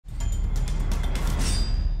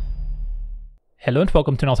Hello and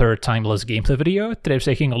welcome to another timeless gameplay video. Today we're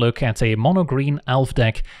taking a look at a monogreen elf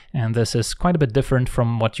deck, and this is quite a bit different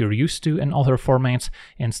from what you're used to in other formats.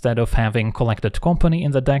 Instead of having collected company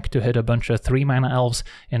in the deck to hit a bunch of 3-mana elves,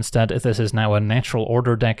 instead this is now a natural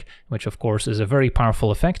order deck, which of course is a very powerful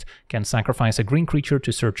effect. Can sacrifice a green creature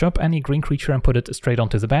to search up any green creature and put it straight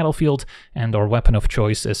onto the battlefield, and our weapon of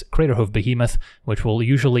choice is Craterhoof Behemoth, which will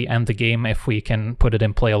usually end the game if we can put it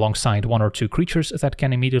in play alongside 1 or 2 creatures that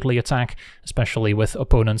can immediately attack, especially with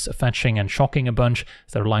opponents fetching and shocking a bunch.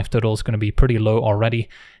 Their life total is going to be pretty low already.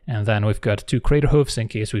 And then we've got 2 Craterhoofs in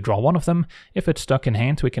case we draw one of them. If it's stuck in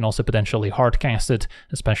hand, we can also potentially hardcast it,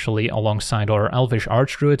 especially alongside our Elvish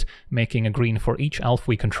Archdruid, making a green for each elf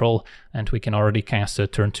we control, and we can already cast a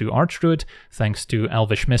turn 2 Archdruid, thanks to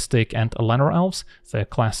Elvish Mystic and Lenor Elves, the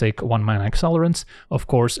classic 1-mana accelerants. Of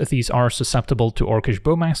course, these are susceptible to Orcish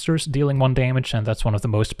Bowmasters, dealing 1 damage, and that's one of the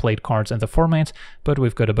most played cards in the format, but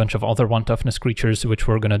we've got a bunch of other 1 toughness creatures which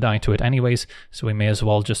were gonna die to it anyways, so we may as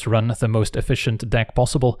well just run the most efficient deck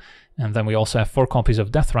possible. And then we also have 4 copies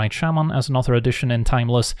of Deathrite Shaman as another addition in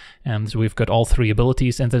Timeless, and we've got all 3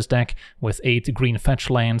 abilities in this deck, with 8 green fetch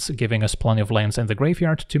lands, giving us plenty of lands in the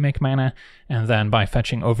graveyard to make mana, and then by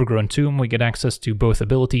fetching Overgrown Tomb we get access to both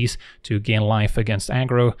abilities to gain life against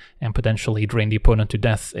aggro, and potentially drain the opponent to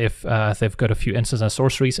death if they've got a few instants and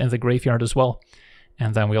sorceries in the graveyard as well.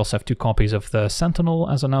 And then we also have 2 copies of the Sentinel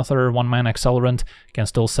as another 1-mana accelerant. Can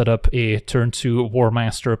still set up a turn 2 War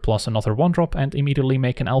Master plus another 1-drop and immediately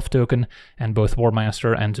make an elf token, and both War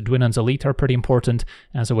Master and Dwinnan's Elite are pretty important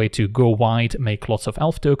as a way to go wide, make lots of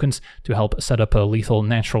elf tokens to help set up a lethal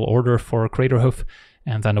natural order for Craterhoof.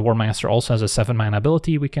 And then the War Master also has a 7-mana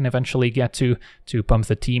ability we can eventually get to pump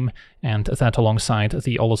the team, and that alongside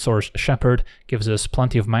the Allosaur's Shepherd gives us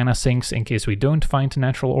plenty of mana sinks in case we don't find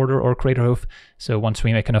Natural Order or Craterhoof. So once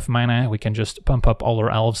we make enough mana, we can just pump up all our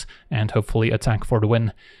elves and hopefully attack for the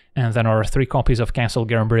win. And then our 3 copies of Castle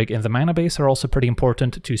Garenbrig in the mana base are also pretty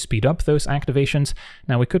important to speed up those activations.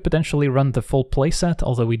 Now we could potentially run the full playset,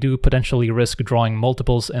 although we do potentially risk drawing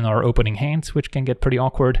multiples in our opening hand, which can get pretty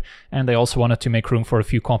awkward. And I also wanted to make room for a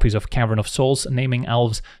few copies of Cavern of Souls, naming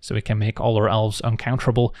elves, so we can make all our elves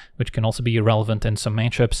uncounterable, which can also be relevant in some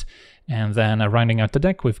matchups. And then rounding out the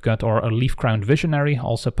deck, we've got our Leaf-Crowned Visionary,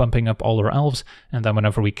 also pumping up all our elves, and then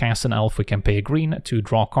whenever we cast an elf we can pay a green to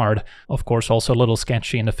draw a card. Of course also a little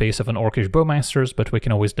sketchy in the face of an Orcish Bowmasters, but we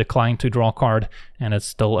can always decline to draw a card, and it's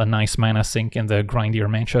still a nice mana sink in the grindier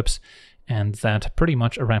matchups. And that pretty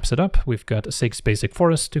much wraps it up. We've got 6 basic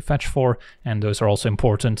forests to fetch for, and those are also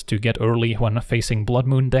important to get early when facing Blood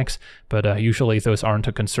Moon decks, but usually those aren't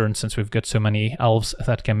a concern since we've got so many elves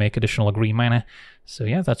that can make additional green mana. So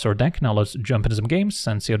yeah, that's our deck. Now let's jump into some games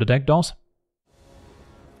and see how the deck does.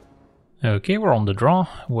 Okay, we're on the draw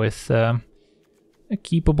with a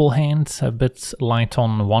keepable hand, a bit light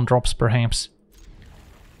on 1-drops perhaps.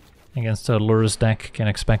 Against a Lurrus deck, can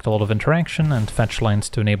expect a lot of interaction and fetch lines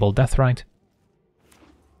to enable Deathrite.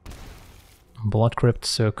 Blood Crypt,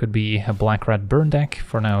 so it could be a Black-Red Burn deck,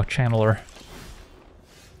 for now Channeler.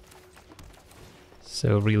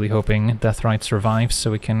 So really hoping Deathrite survives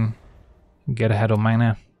so we can get ahead on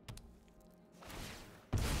mana.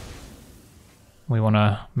 We want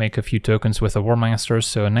to make a few tokens with a War Master,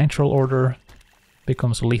 so a Natural Order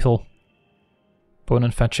becomes lethal.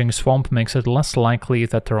 Opponent fetching Swamp makes it less likely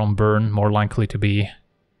that they're on burn, more likely to be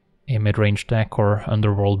a mid-range deck or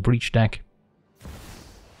Underworld Breach deck.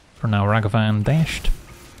 For now, Ragavan dashed.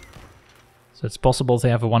 So it's possible they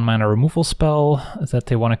have a 1-mana removal spell that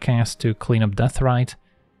they want to cast to clean up Deathrite,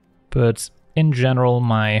 but in general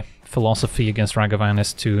my philosophy against Ragavan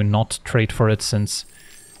is to not trade for it, since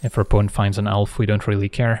if our opponent finds an elf we don't really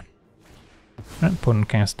care. Opponent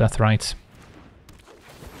casts Deathrite.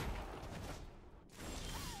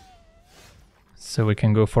 So we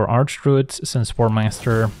can go for Archdruid, since War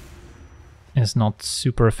Master is not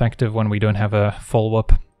super effective when we don't have a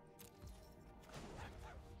follow-up.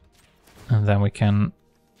 And then we can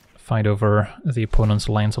fight over the opponent's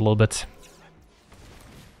lands a little bit.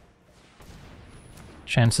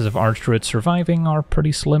 Chances of Archdruid surviving are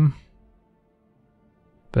pretty slim.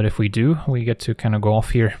 But if we do, we get to kind of go off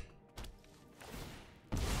here.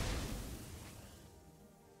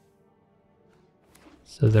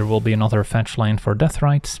 So there will be another fetch line for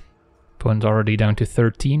Deathrite. Opponent's already down to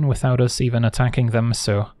 13 without us even attacking them,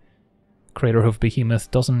 so Craterhoof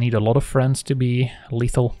Behemoth doesn't need a lot of friends to be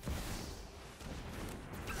lethal.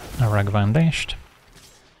 Ragavan dashed.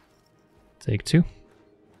 Take 2.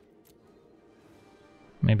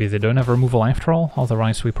 Maybe they don't have removal after all,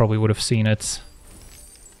 otherwise we probably would have seen it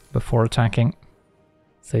before attacking.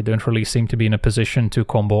 They don't really seem to be in a position to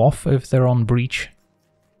combo off if they're on Breach.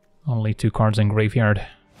 Only 2 cards in graveyard.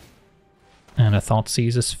 And a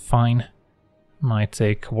Thoughtseize is fine. Might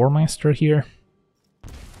take War Master here.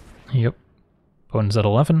 Yep. Opponent's at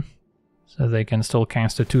 11. So they can still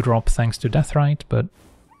cast a 2-drop thanks to Deathrite, but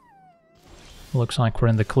looks like we're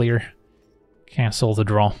in the clear. Cancel the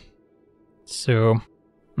draw. So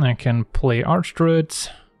I can play Archdruid.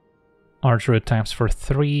 Archdruid taps for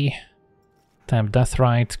 3. Tap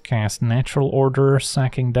Deathrite, cast Natural Order,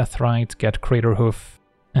 sacking Deathrite, get Craterhoof,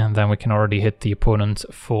 and then we can already hit the opponent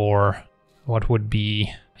for what would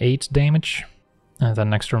be 8 damage. And then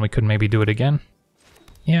next turn we could maybe do it again.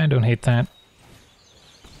 Yeah, I don't hate that.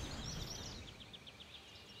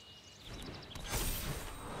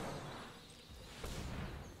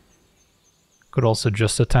 Could also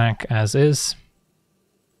just attack as is.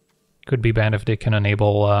 Could be bad if they can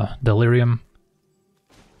enable Delirium.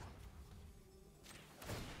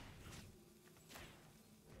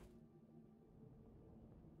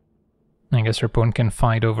 I guess your opponent can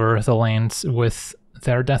fight over the lands with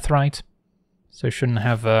their Deathrite. So I shouldn't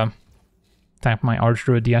have tapped my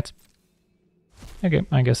Archdruid yet. Okay,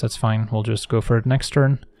 I guess that's fine. We'll just go for it next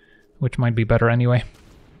turn, which might be better anyway.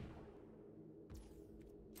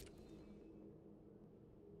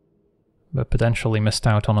 But potentially missed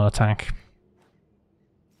out on an attack.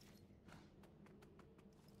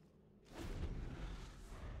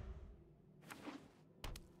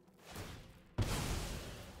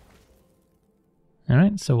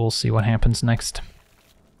 Alright, so we'll see what happens next.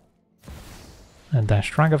 A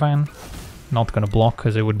Dash Dragavan. Not gonna block,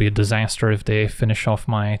 because it would be a disaster if they finish off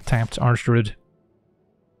my tapped Archdruid.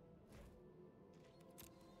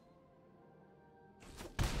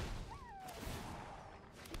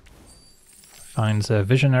 Finds a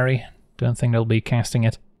Visionary. Don't think they'll be casting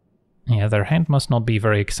it. Yeah, their hand must not be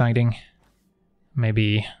very exciting.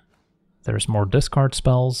 Maybe there's more discard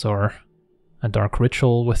spells, or a Dark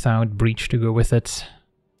Ritual without Breach to go with it.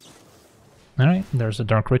 Alright, there's a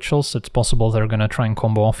Dark Ritual, so it's possible they're gonna try and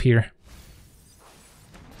combo off here.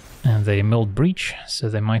 And they milled Breach, so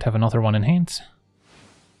they might have another one in hand.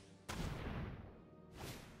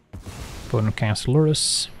 Opponent cast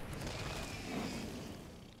Lurrus.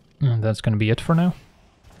 And that's gonna be it for now.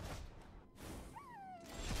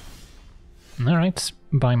 Alright,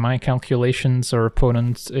 by my calculations, our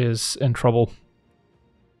opponent is in trouble.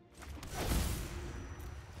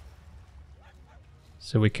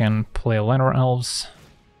 So we can play Llanowar Elves,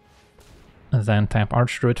 then tap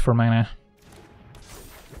Archdruid for mana,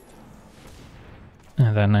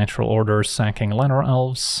 and then Natural Order sacking Llanowar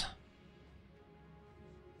Elves.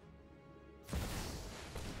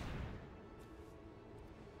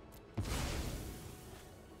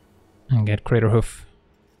 And get Craterhoof.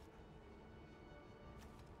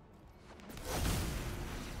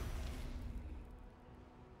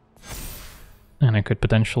 And I could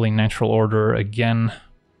potentially Natural Order again.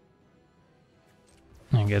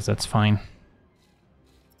 I guess that's fine.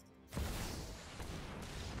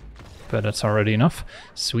 But that's already enough.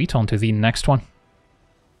 Sweet, on to the next one.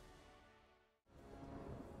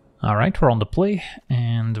 Alright, we're on the play,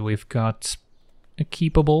 and we've got a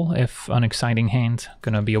keepable, if unexciting hand.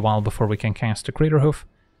 Gonna be a while before we can cast a Craterhoof.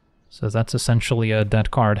 So that's essentially a dead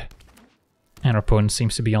card. And our opponent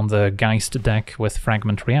seems to be on the Geist deck with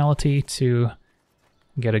Fragment Reality to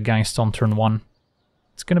get a Geist on turn 1.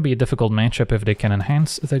 It's going to be a difficult matchup if they can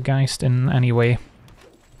enhance the Geist in any way,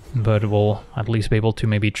 but we'll at least be able to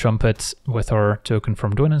maybe chump it with our token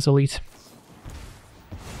from Dwynen's Elite.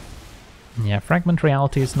 Yeah, Fragment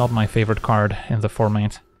Reality is not my favorite card in the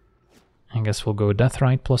format. I guess we'll go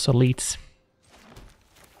Deathrite plus Elite.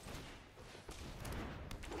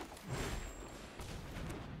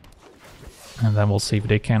 And then we'll see if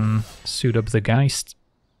they can suit up the Geist,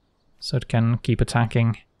 so it can keep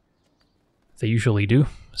attacking. They usually do.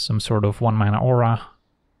 Some sort of 1-mana aura.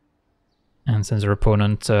 And since their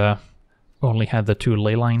opponent only had the 2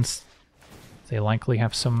 ley lines, they likely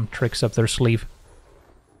have some tricks up their sleeve.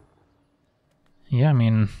 Yeah, I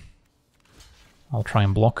mean, I'll try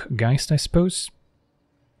and block Geist, I suppose.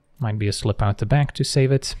 Might be a slip out the back to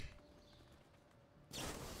save it.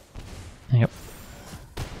 Yep.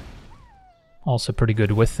 Also pretty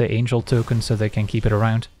good with the Angel token, so they can keep it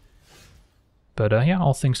around. But yeah,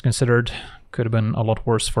 all things considered, could have been a lot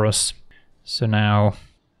worse for us. So now,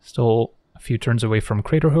 still a few turns away from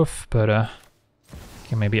Craterhoof, but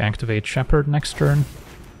can maybe activate Shepherd next turn.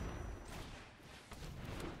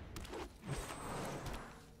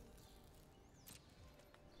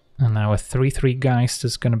 And now a 3/3 Geist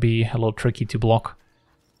is going to be a little tricky to block.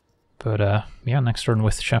 But yeah, next turn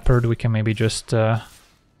with Shepherd we can maybe just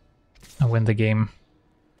win the game.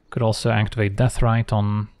 Could also activate Deathrite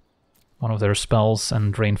on one of their spells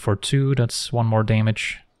and drain for 2, that's 1 more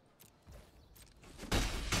damage.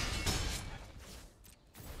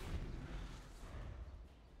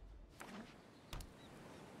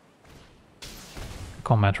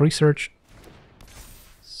 Combat research.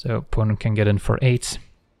 So opponent can get in for 8.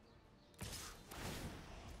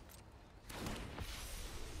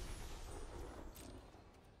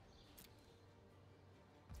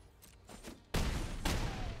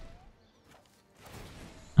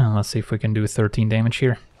 And let's see if we can do 13 damage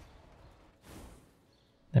here.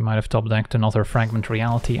 They might have top decked another Fragment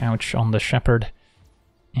Reality, ouch, on the Shepherd.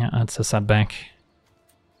 Yeah, that's a setback.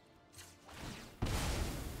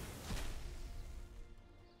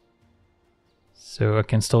 So I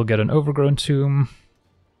can still get an Overgrown Tomb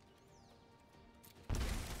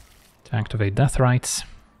to activate Death Rites.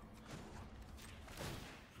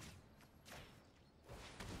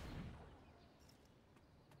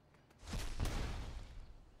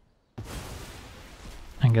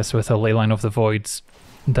 I guess with a Leyline of the Voids,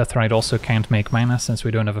 Deathrite also can't make mana since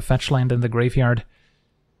we don't have a fetch land in the graveyard.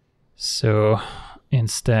 So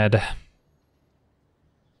instead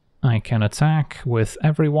I can attack with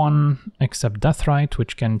everyone except Deathrite,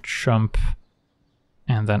 which can jump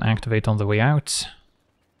and then activate on the way out.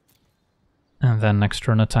 And then next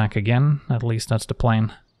turn attack again, at least that's the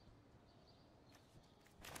plan.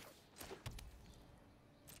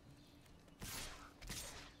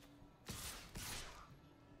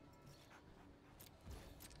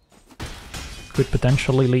 Could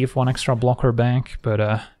potentially leave 1 extra blocker back, but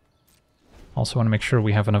also want to make sure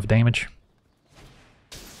we have enough damage.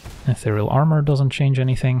 Ethereal Armor doesn't change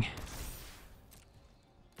anything.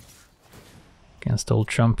 Can still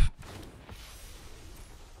jump.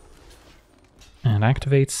 And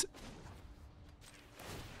activates.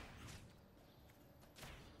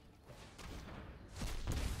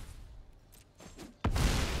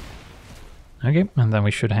 Okay, and then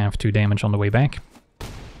we should have 2 damage on the way back.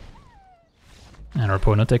 And our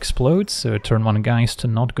opponent explodes, so turn 1 Geist,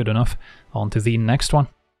 not good enough. On to the next one.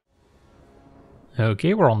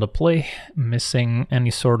 Okay, we're on the play, missing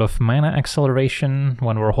any sort of mana acceleration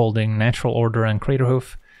when we're holding Natural Order and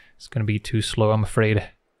Craterhoof. It's gonna be too slow, I'm afraid.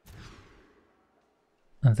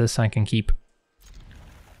 And this I can keep.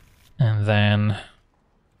 And then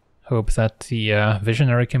hope that the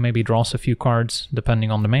Visionary can maybe draw us a few cards,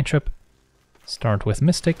 depending on the matchup. Start with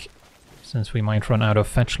Mystic, since we might run out of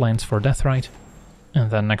fetch lands for Deathrite. And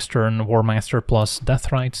then next turn, War Master plus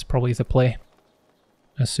Deathrite's probably the play,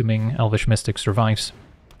 assuming Elvish Mystic survives.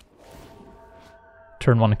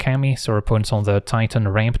 Turn 1 Kami, so our opponent's on the Titan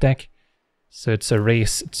ramp deck. So it's a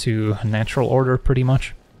race to Natural Order, pretty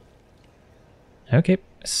much. Okay,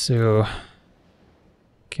 so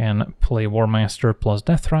can play War Master plus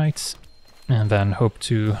Deathrite, and then hope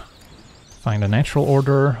to find a Natural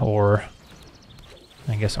Order, or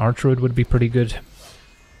I guess Archdruid would be pretty good.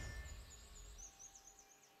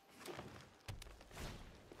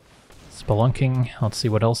 Spelunking, let's see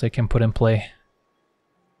what else I can put in play.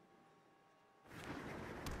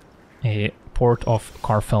 A Port of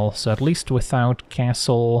Carfell, so at least without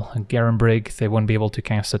Castle Garenbrig they wouldn't be able to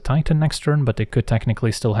cast a Titan next turn, but they could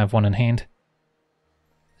technically still have 1 in hand.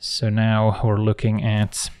 So now we're looking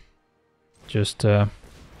at just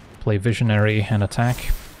play Visionary and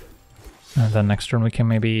attack. And then next turn we can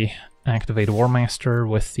maybe activate War Master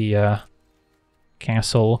with the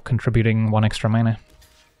Castle contributing 1 extra mana.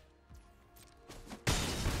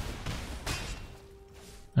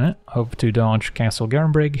 Hope to dodge Castle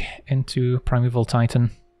Garenbrig into Primeval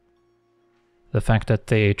Titan. The fact that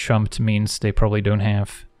they jumped means they probably don't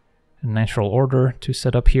have a Natural Order to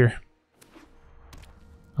set up here.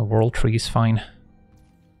 A World Tree is fine.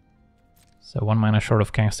 So 1 mana short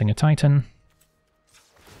of casting a Titan.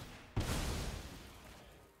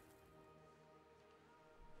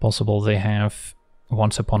 Possible they have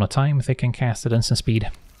Once Upon a Time, they can cast at instant speed.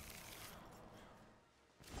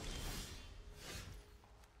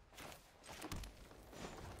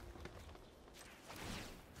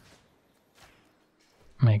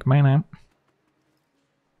 Make mana.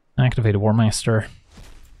 Activate a War Master.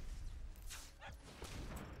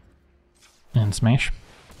 And smash.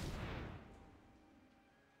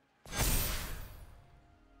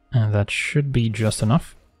 And that should be just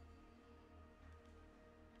enough.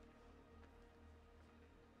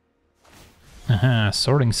 Aha,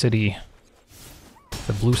 Sorting City.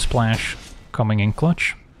 The blue splash coming in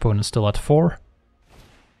clutch. Opponent still at 4.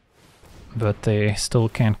 But they still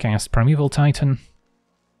can't cast Primeval Titan.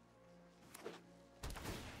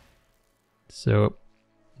 So,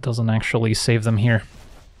 doesn't actually save them here.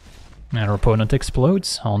 And our opponent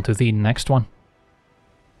explodes. On to the next one.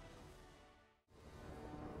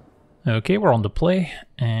 Okay, we're on the play,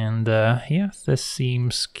 and yeah, this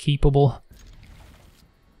seems keepable.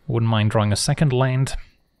 Wouldn't mind drawing a second land,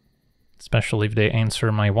 especially if they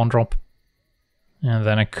answer my 1-drop. And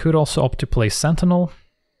then I could also opt to play Sentinel,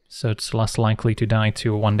 so it's less likely to die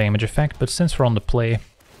to a 1 damage effect, but since we're on the play,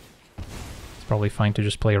 it's probably fine to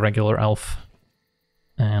just play a regular elf.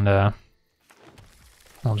 And I'll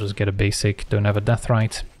just get a basic, don't have a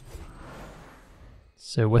Deathrite.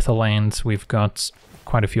 So with a land, we've got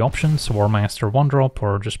quite a few options, War Master 1-drop,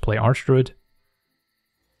 or just play Archdruid.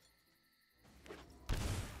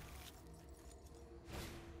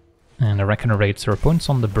 And I reckon rates our opponents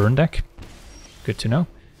on the burn deck. Good to know.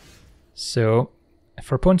 So,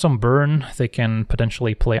 if our opponents on burn, they can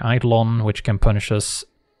potentially play Eidolon, which can punish us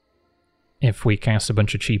if we cast a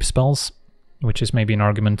bunch of cheap spells, which is maybe an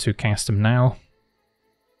argument to cast them now.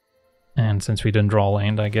 And since we didn't draw a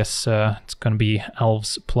land, I guess it's gonna be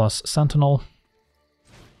Elves plus Sentinel.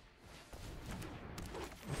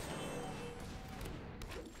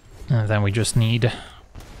 And then we just need a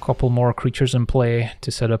couple more creatures in play to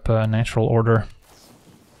set up a natural order.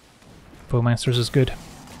 Bowmasters is good.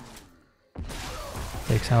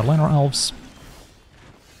 Takes out Llanowar Elves.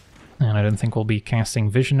 And I don't think we'll be casting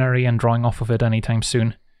Visionary and drawing off of it anytime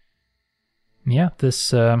soon. Yeah,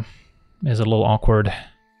 this is a little awkward.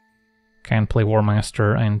 Can't play War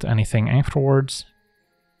Master and anything afterwards.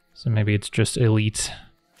 So maybe it's just Elite.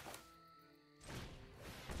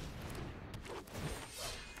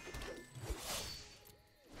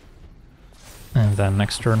 And then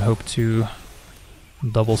next turn hope to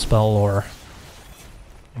double spell, or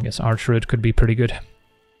I guess Archdruid could be pretty good.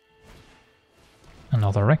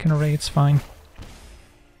 Another Reckoner Ray, it's fine.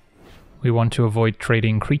 We want to avoid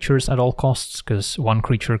trading creatures at all costs, because one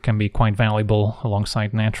creature can be quite valuable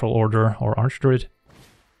alongside Natural Order or Archdruid.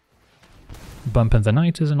 Bump in the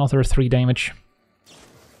Night is another 3 damage.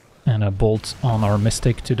 And a Bolt on our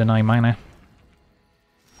Mystic to deny mana.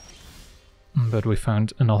 But we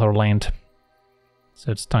found another land.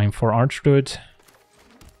 So it's time for Archdruid.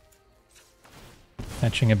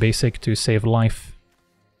 Fetching a basic to save life.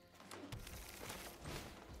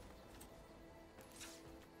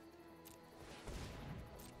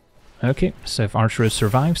 Okay, so if Archdruid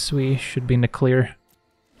survives, we should be in the clear.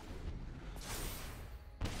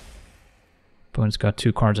 Opponent's got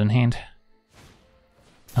 2 cards in hand.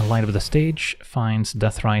 A Light of the Stage finds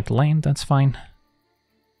Deathrite land, that's fine.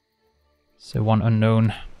 So 1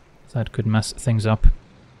 unknown, that could mess things up.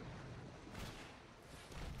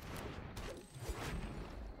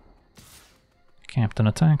 Captain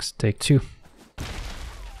attacks, take 2.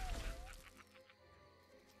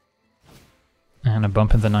 And a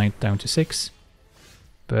Bump in the Night down to 6.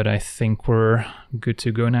 But I think we're good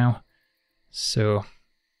to go now. So,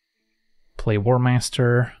 play War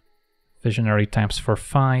Master. Visionary taps for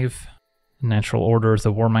 5. Natural Order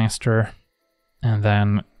the War Master. And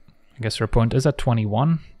then, I guess our opponent is at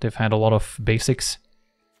 21. They've had a lot of basics.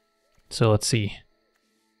 So let's see.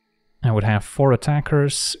 I would have 4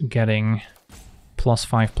 attackers getting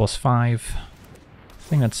 +5/+5. I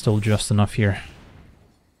think that's still just enough here.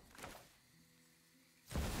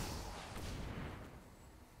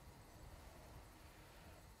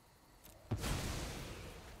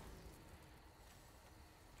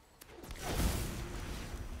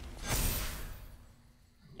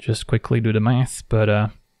 Just quickly do the math,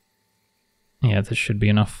 but yeah, this should be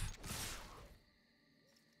enough.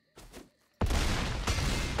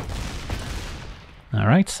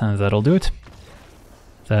 Alright, and that'll do it.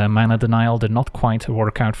 The mana denial did not quite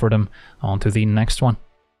work out for them. On to the next one.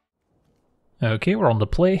 Okay, we're on the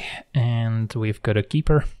play, and we've got a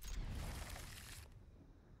keeper.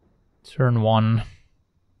 Turn 1,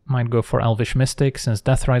 might go for Elvish Mystic, since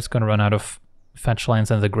Deathrite's gonna run out of fetch lands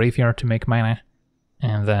in the graveyard to make mana.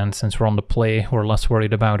 And then, since we're on the play, we're less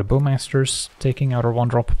worried about Bowmasters taking out our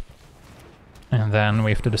 1-drop. And then we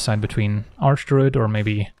have to decide between Archdruid or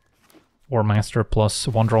maybe War Master plus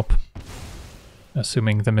 1-drop.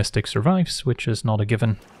 Assuming the Mystic survives, which is not a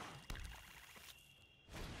given.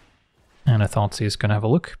 And I thought he's gonna have a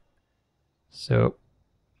look. So,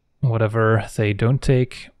 whatever they don't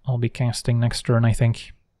take, I'll be casting next turn, I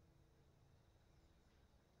think.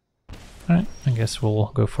 Alright, I guess we'll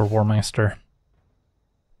go for War Master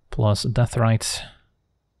plus Deathrite.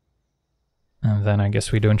 And then I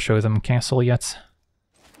guess we don't show them Castle yet.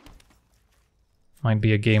 Might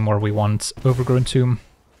be a game where we want Overgrown Tomb.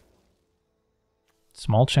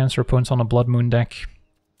 Small chance our opponent's on a Blood Moon deck.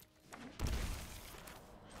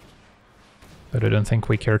 But I don't think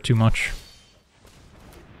we care too much.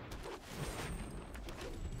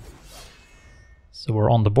 So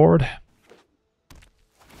we're on the board.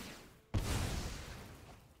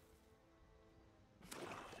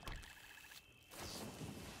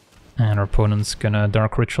 And our opponent's gonna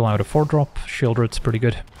Dark Ritual out a 4-drop. Shieldred's pretty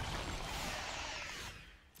good.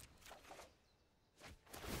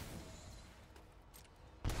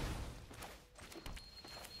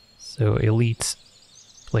 So Elite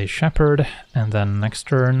plays Shepherd, and then next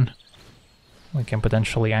turn we can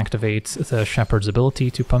potentially activate the Shepherd's ability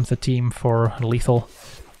to pump the team for lethal.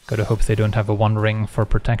 Gotta hope they don't have a 1 ring for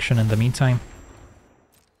protection in the meantime.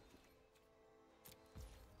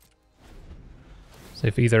 So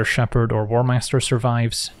if either Shepherd or Warmaster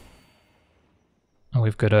survives,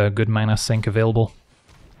 we've got a good mana sink available.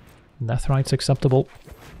 Deathrite's acceptable.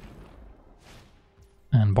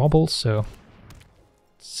 And Bauble, so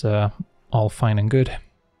it's all fine and good.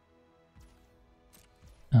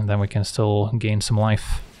 And then we can still gain some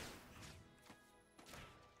life.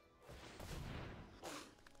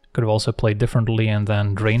 Could have also played differently and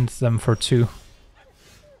then drained them for 2,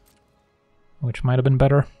 which might have been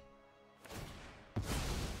better.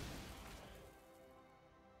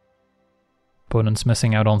 Opponent's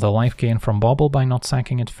missing out on the life gain from Bauble by not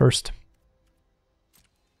sacking it first.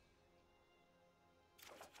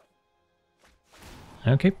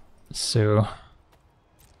 Okay, so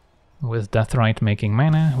with Deathrite making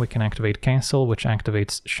mana, we can activate Castle, which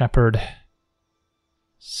activates Shepherd.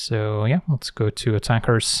 So yeah, let's go to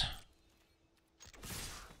attackers.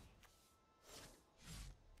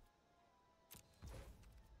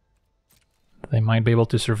 They might be able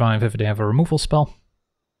to survive if they have a removal spell.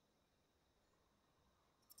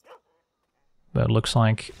 But it looks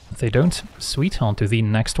like they don't. Sweet, on to the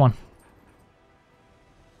next one.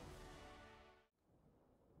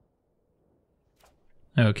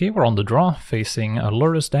 Okay, we're on the draw, facing a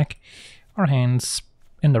Lurrus deck. Our hand's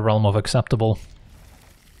in the realm of acceptable,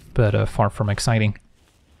 but far from exciting.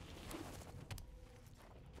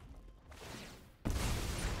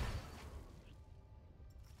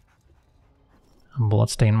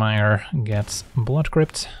 Bloodstainmire gets Blood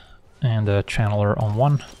Crypt and a Channeler on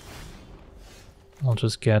 1. I'll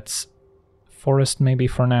just get Forest maybe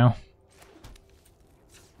for now.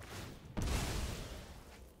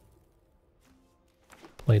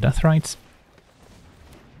 Play Deathrite.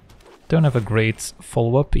 Don't have a great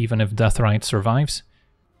follow-up even if Deathrite survives,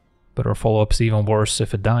 but our follow-up's even worse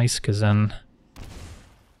if it dies, because then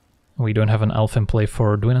we don't have an elf in play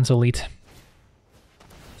for Dwinnen's Elite.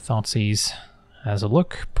 Thoughtseize has a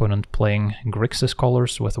look. Opponent playing Grixis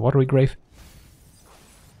Colors with Watery Grave.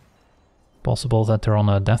 Possible that they're on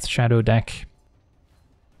a Death Shadow deck,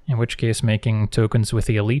 in which case making tokens with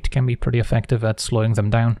the Elite can be pretty effective at slowing them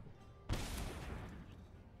down.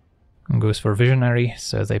 And goes for Visionary,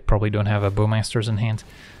 so they probably don't have a Bowmasters in hand.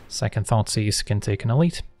 Second Thoughtseize can take an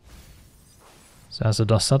Elite. So as the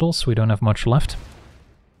dust settles, we don't have much left.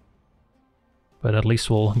 But at least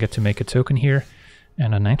we'll get to make a token here,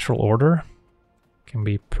 and a Natural Order can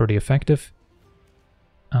be pretty effective.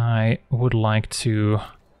 I would like to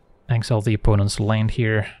exile the opponent's land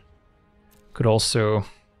here. Could also...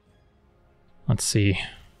 let's see.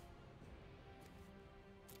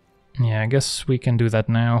 Yeah, I guess we can do that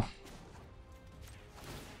now.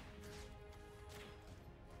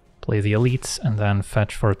 Play the Elites and then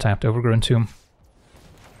fetch for a tapped Overgrown Tomb.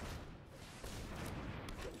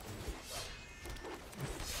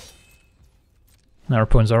 Now our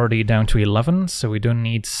opponent's already down to 11, so we don't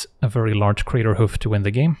need a very large Craterhoof to win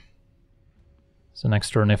the game. So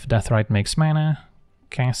next turn, if Deathrite makes mana,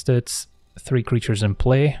 cast it, 3 creatures in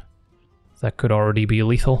play. That could already be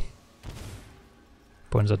lethal.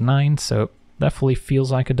 Opponent's at 9, so definitely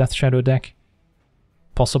feels like a Death Shadow deck.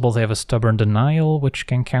 Possible they have a Stubborn Denial, which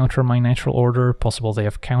can counter my Natural Order. Possible they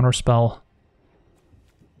have Counterspell.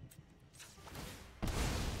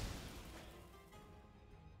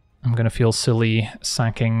 I'm gonna feel silly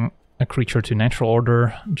sacking a creature to Natural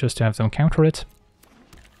Order just to have them counter it.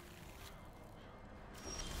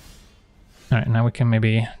 Alright, now we can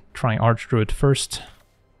maybe try Archdruid first.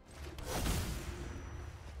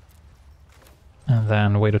 And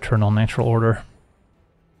then wait a turn on Natural Order.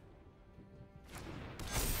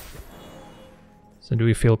 So do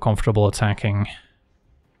we feel comfortable attacking?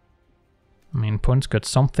 I mean, opponent's got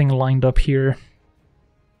something lined up here.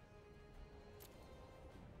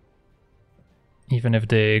 Even if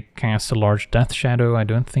they cast a large Death Shadow, I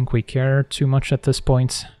don't think we care too much at this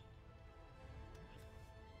point.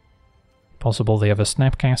 Possible they have a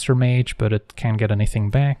Snapcaster Mage, but it can't get anything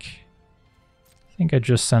back. I think I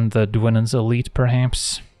just send the Dwinnen's Elite,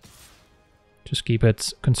 perhaps. Just keep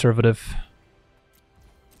it conservative.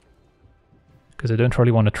 Because I don't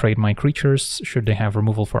really want to trade my creatures. Should they have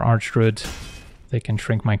removal for Archdruid, they can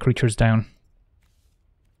shrink my creatures down.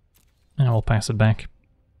 And I will pass it back.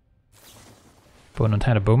 Opponent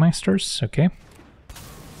had a Bowmasters, okay.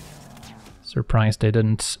 Surprised they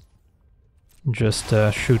didn't just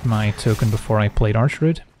shoot my token before I played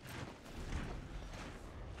Archroot.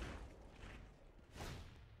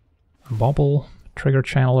 Bobble, Trigger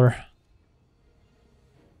Channeler.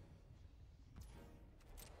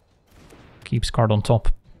 Keeps card on top.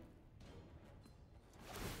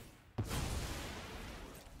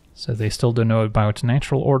 So they still don't know about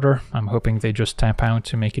Natural Order. I'm hoping they just tap out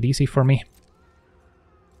to make it easy for me.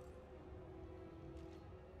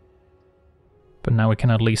 But now we can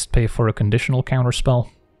at least pay for a conditional counterspell.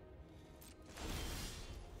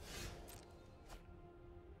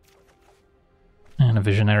 And a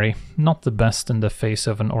Visionary. Not the best in the face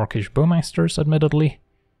of an Orcish Bowmasters, admittedly.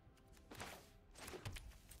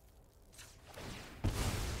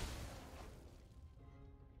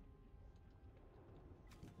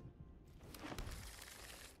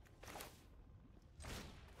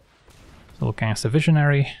 So we'll cast a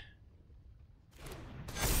Visionary.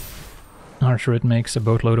 Archroot makes a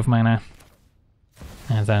boatload of mana.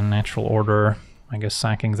 And then Natural Order, I guess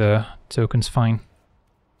sacking the token's fine.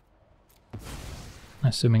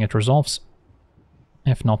 Assuming it resolves.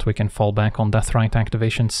 If not, we can fall back on Deathrite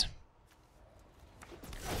activations.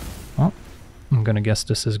 Well, I'm gonna guess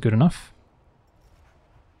this is good enough.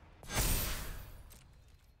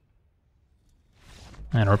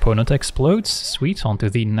 And our opponent explodes. Sweet, on to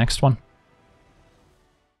the next one.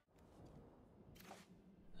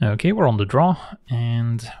 Okay, we're on the draw,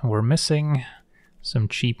 and we're missing some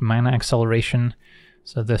cheap mana acceleration,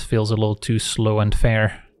 so this feels a little too slow and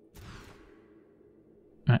fair.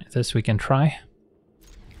 Alright, this we can try.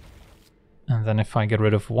 And then if I get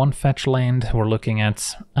rid of one fetch land, we're looking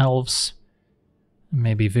at Elves,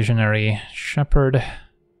 maybe Visionary Shepherd.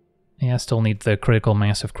 Yeah, still need the critical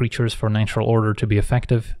mass of creatures for Natural Order to be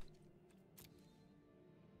effective.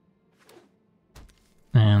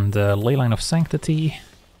 And Leyline of Sanctity.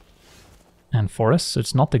 And Forests,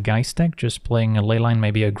 it's not the Geist deck, just playing a Leyline,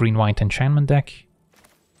 maybe a green-white enchantment deck.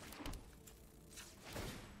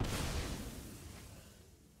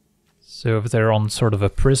 So if they're on sort of a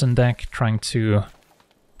prison deck, trying to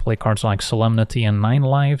play cards like Solemnity and 9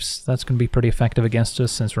 Lives, that's going to be pretty effective against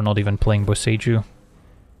us, since we're not even playing Boseiju.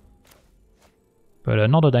 But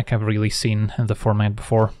not a deck I've really seen in the format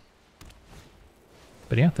before.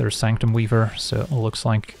 But yeah, there's Sanctum Weaver, so it looks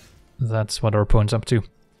like that's what our opponent's up to.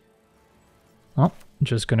 Well,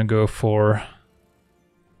 just gonna go for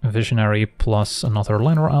a Visionary plus another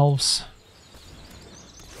Llanowar Elves.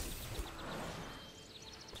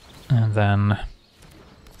 And then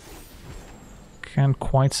can't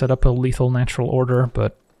quite set up a lethal Natural Order,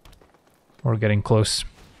 but we're getting close.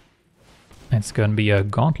 It's gonna be a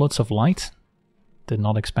Gauntlets of Light. Did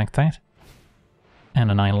not expect that. And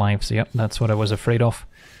a 9 Lives, yep, that's what I was afraid of.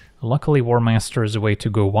 Luckily War Master is a way to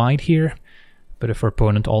go wide here. But if our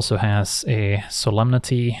opponent also has a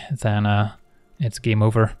Solemnity, then it's game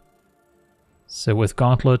over. So with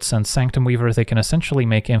Gauntlets and Sanctum Weaver, they can essentially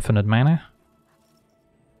make infinite mana,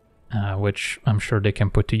 which I'm sure they can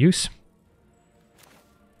put to use.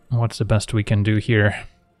 What's the best we can do here?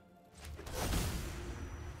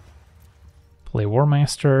 Play War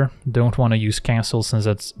Master. Don't want to use Castle since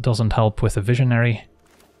that doesn't help with a Visionary.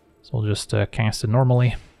 So I'll just cast it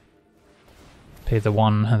normally. Pay the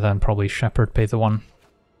 1, and then probably Shepherd pay the 1.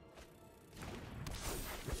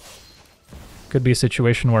 Could be a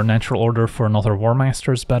situation where Natural Order for another War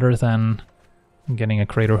Master is better than getting a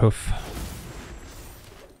Craterhoof.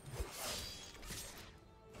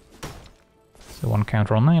 So 1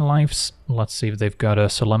 counter on 9 lives. Let's see if they've got a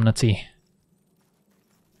Solemnity.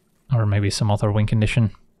 Or maybe some other win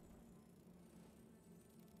condition.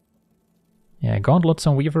 Yeah, Gauntlets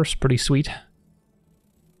and Weavers, pretty sweet.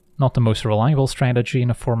 Not the most reliable strategy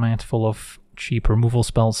in a format full of cheap removal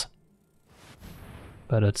spells.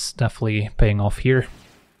 But it's definitely paying off here.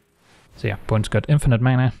 So yeah, opponent's got infinite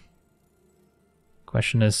mana.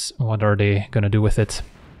 Question is, what are they gonna do with it?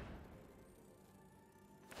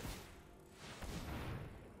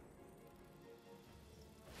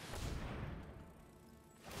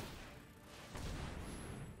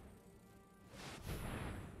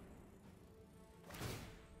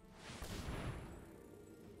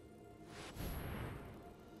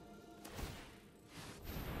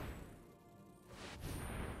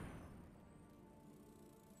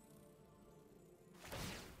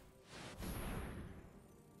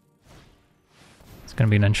 It's going to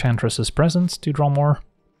be an Enchantress's Presence to draw more.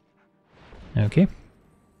 Okay.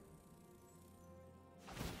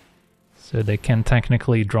 So they can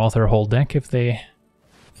technically draw their whole deck if they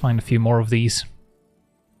find a few more of these.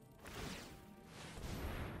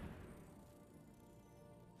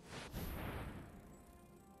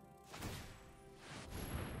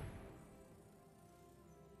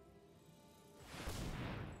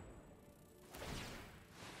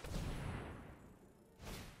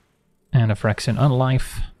 and a Phyrexian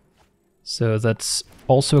Unlife. So that's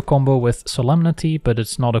also a combo with Solemnity, but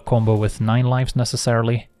it's not a combo with 9 lives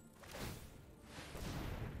necessarily.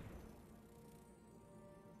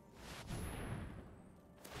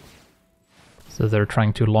 So they're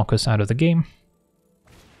trying to lock us out of the game.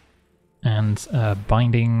 And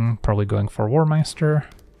Binding, probably going for War Master.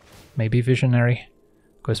 Maybe Visionary.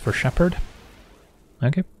 Goes for Shepherd.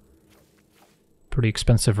 Okay. Pretty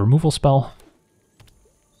expensive removal spell.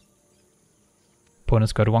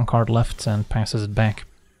 Opponent's got 1 card left and passes it back.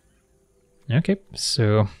 Okay,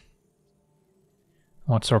 so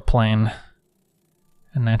what's our plan?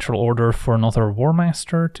 A natural order for another War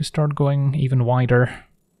Master to start going even wider.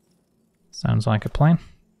 Sounds like a plan.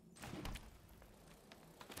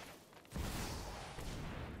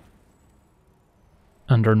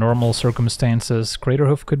 Under normal circumstances,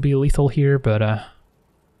 Craterhoof could be lethal here, but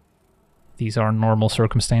these are normal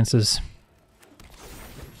circumstances.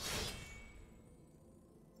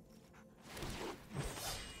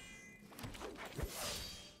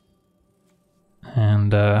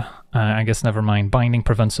 And I guess never mind. Binding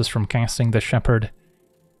prevents us from casting the Shepherd,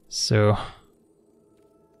 so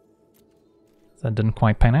that didn't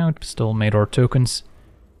quite pan out. Still made our tokens.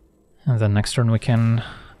 And then next turn we can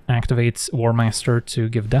activate War Master to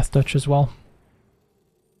give Death Touch as well.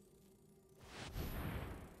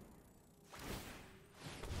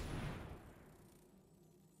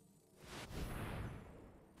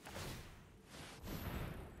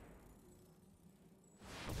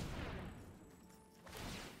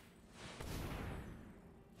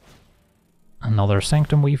 Another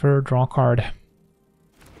Sanctum Weaver, draw card.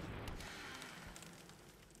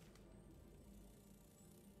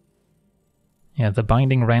 Yeah, the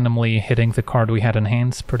Binding randomly hitting the card we had in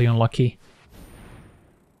hand's pretty unlucky.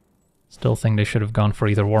 Still think they should have gone for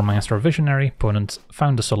either War Master or Visionary. Opponent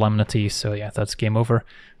found the Solemnity, so yeah, that's game over.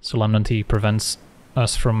 Solemnity prevents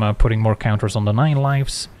us from putting more counters on the 9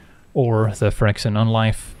 lives, or the Phyrexian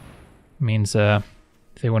Unlife means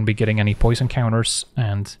they won't be getting any poison counters,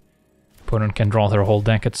 and opponent can draw their whole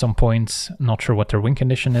deck at some point. Not sure what their win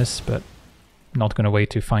condition is, but not gonna wait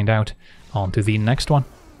to find out. On to the next one.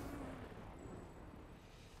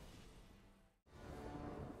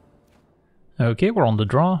 Okay, we're on the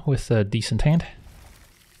draw with a decent hand.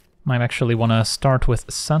 Might actually want to start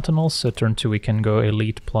with Sentinels, so turn 2 we can go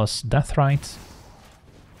Elite plus Deathrite.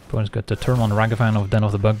 Opponent's got the turn 1 Ragavan of Den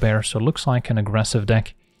of the Bugbear, so it looks like an aggressive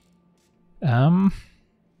deck. They're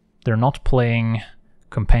not playing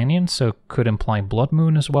Companion, so could imply Blood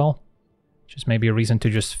Moon as well. Which is maybe a reason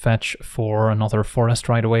to just fetch for another Forest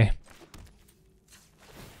right away.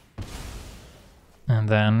 And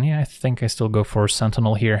then, yeah, I think I still go for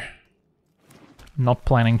Sentinel here. Not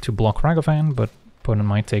planning to block Ragavan, but opponent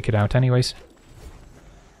might take it out anyways.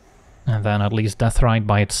 And then at least Deathrite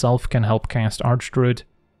by itself can help cast Archdruid,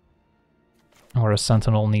 whereas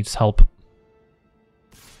Sentinel needs help.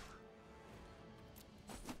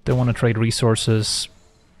 Don't want to trade resources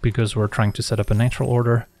because we're trying to set up a natural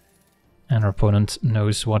order, and our opponent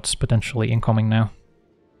knows what's potentially incoming now.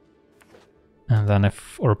 And then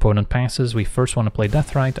if our opponent passes, we first want to play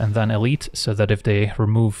Deathrite and then Elite, so that if they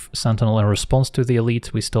remove Sentinel in response to the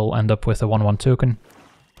Elite, we still end up with a 1/1 token.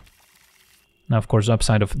 Now, of course, the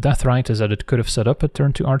upside of Deathrite is that it could have set up a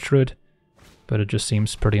turn to Archdruid, but it just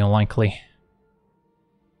seems pretty unlikely.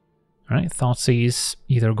 Alright, Thoughtseize,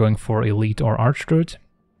 either going for Elite or Archdruid.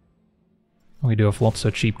 We do have lots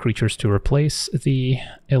of cheap creatures to replace the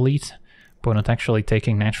Elite. Opponent actually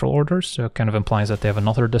taking natural orders, so it kind of implies that they have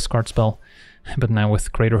another discard spell. But now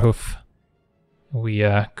with Craterhoof, we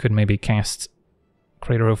could maybe cast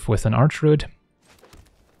Craterhoof with an Archdruid.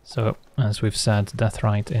 So, as we've said,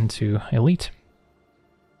 Deathrite into Elite.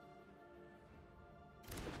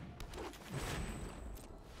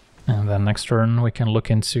 And then next turn we can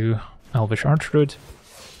look into Elvish Archdruid.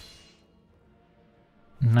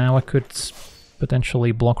 Now I could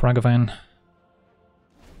potentially block Ragavan.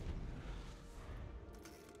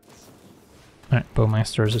 Alright,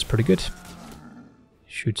 Bowmasters is pretty good.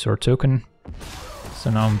 Shoots our token.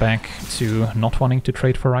 So now I'm back to not wanting to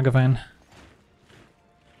trade for Ragavan,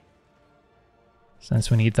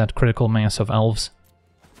 since we need that critical mass of elves.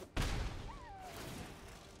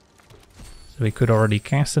 So we could already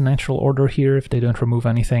cast a natural order here if they don't remove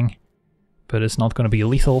anything, but it's not going to be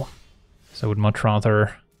lethal, so I would much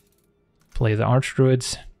rather play the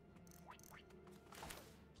Archdruids.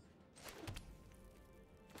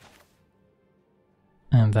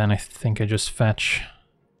 And then I think I just fetch.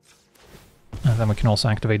 And then we can also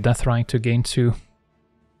activate Deathrite to gain 2.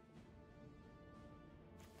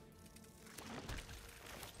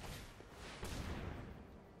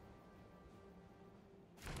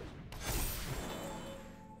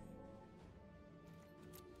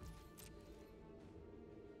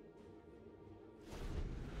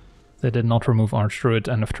 They did not remove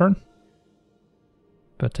Archdruid end of turn,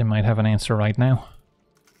 but they might have an answer right now.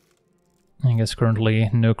 I guess currently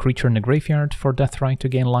no creature in the graveyard for Deathrite to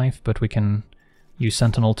gain life, but we can use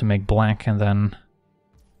Sentinel to make black and then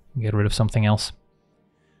get rid of something else.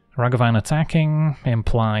 Ragavan attacking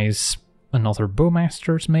implies another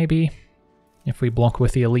Bowmasters maybe, if we block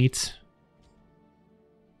with the Elite.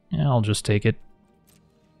 Yeah, I'll just take it.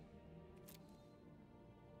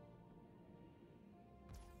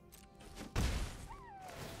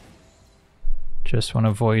 Just want to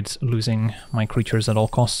avoid losing my creatures at all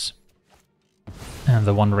costs. And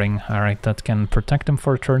the One Ring, alright, that can protect them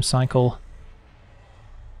for a turn cycle.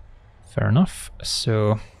 Fair enough,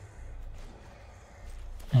 so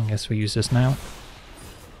I guess we use this now.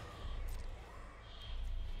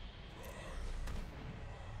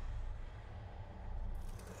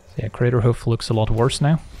 So yeah, Craterhoof looks a lot worse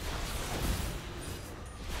now.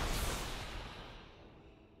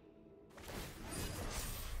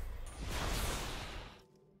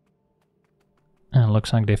 And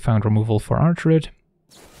looks like they found removal for Archdruid.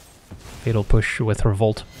 Fatal Push with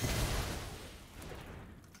Revolt.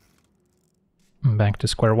 Back to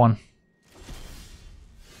square one.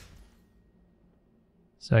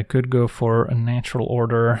 So I could go for a natural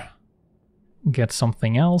order, get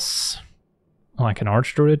something else, like an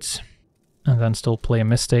Archdruid, and then still play a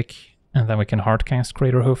Mystic, and then we can hardcast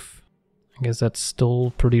Craterhoof. I guess that's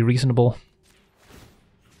still pretty reasonable.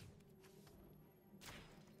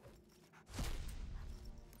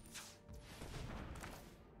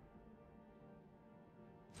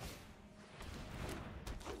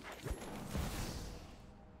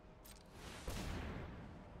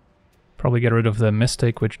 Probably get rid of the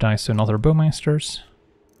Mystic, which dies to another Bowmasters.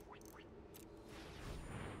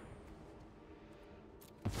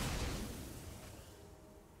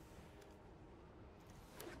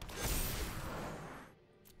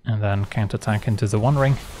 And then can't attack into the One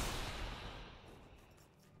Ring.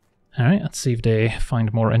 Alright, let's see if they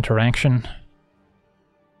find more interaction.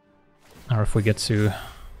 Or if we get to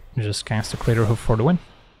just cast a Craterhoof for the win.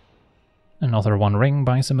 Another One Ring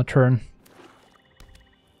buys him a turn.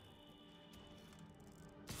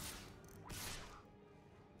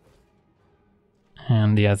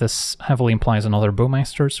 And yeah, this heavily implies another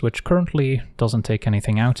Bowmasters, which currently doesn't take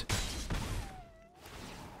anything out.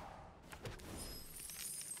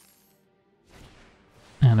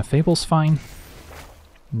 And a Fable's fine.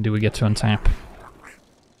 Do we get to untap?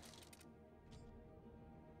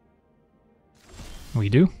 We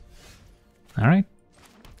do. Alright.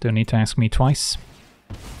 Don't need to ask me twice.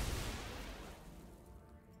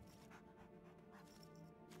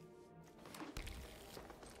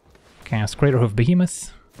 Cast Craterhoof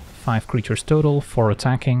Behemoth, 5 creatures total, 4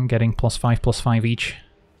 attacking, getting +5/+5 each.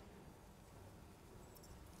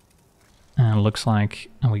 And looks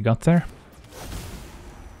like we got there.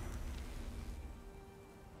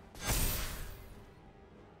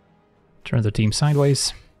 Turn the team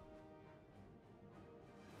sideways.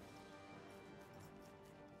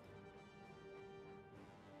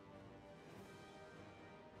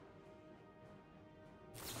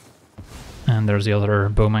 And there's the other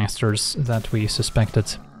Bowmasters that we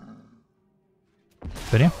suspected.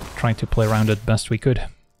 But yeah, tried to play around it best we could.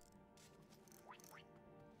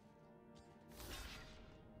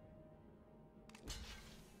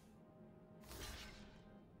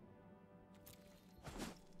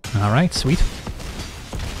 Alright, sweet.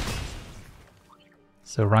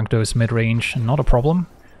 So Rakdos mid-range, not a problem.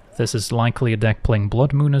 This is likely a deck playing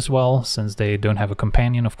Blood Moon as well, since they don't have a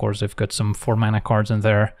companion. Of course, they've got some 4-mana cards in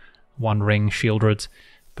there. One Ring, Shieldred,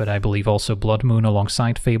 but I believe also Blood Moon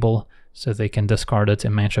alongside Fable, so they can discard it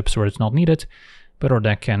in matchups where it's not needed. But our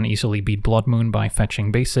deck can easily beat Blood Moon by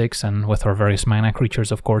fetching basics and with our various mana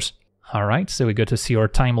creatures, of course. Alright, so we get to see our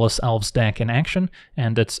Timeless Elves deck in action,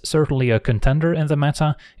 and it's certainly a contender in the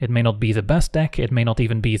meta. It may not be the best deck, it may not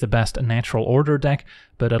even be the best Natural Order deck,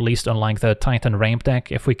 but at least unlike the Titan Ramp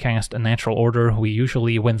deck, if we cast a Natural Order, we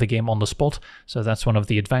usually win the game on the spot, so that's one of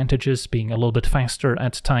the advantages, being a little bit faster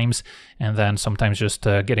at times, and then sometimes just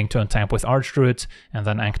getting to untap with Archdruid, and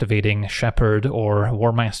then activating Shepherd or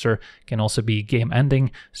Warmaster can also be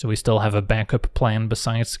game-ending, so we still have a backup plan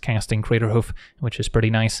besides casting Craterhoof, which is pretty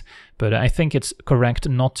nice. But I think it's correct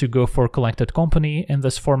not to go for Collected Company in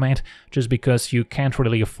this format, just because you can't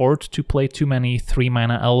really afford to play too many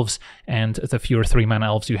 3-mana elves, and the fewer 3-mana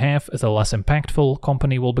elves you have, the less impactful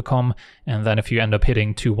Company will become, and then if you end up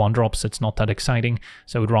hitting 2 1-drops, it's not that exciting.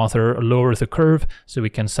 So I would rather lower the curve, so we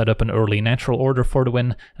can set up an early Natural Order for the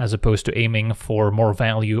win, as opposed to aiming for more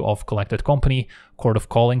value of Collected Company. Court of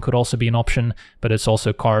Calling could also be an option, but it's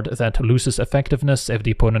also a card that loses effectiveness if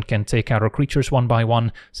the opponent can take out our creatures one by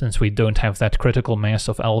one, since we don't have that critical mass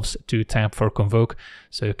of elves to tap for Convoke,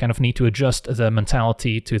 so you kind of need to adjust the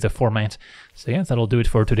mentality to the format. So yeah, that'll do it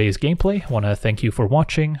for today's gameplay. I want to thank you for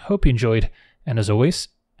watching, hope you enjoyed, and as always,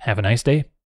 have a nice day.